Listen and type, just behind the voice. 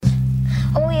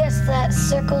that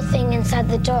circle thing inside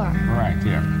the door. Right,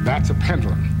 yeah. That's a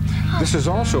pendulum. This is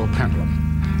also a pendulum.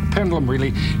 A pendulum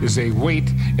really is a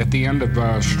weight at the end of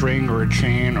a string or a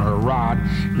chain or a rod,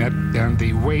 and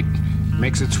the weight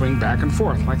makes it swing back and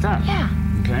forth like that. Yeah.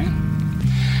 Okay?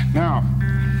 Now,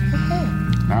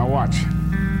 now watch.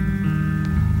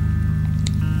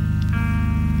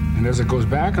 And as it goes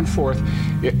back and forth,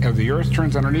 as the earth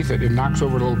turns underneath it, it knocks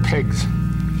over little pegs.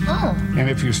 Oh. And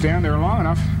if you stand there long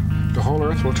enough, the whole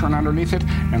earth will turn underneath it,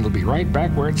 and it'll be right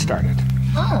back where it started.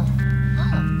 Oh.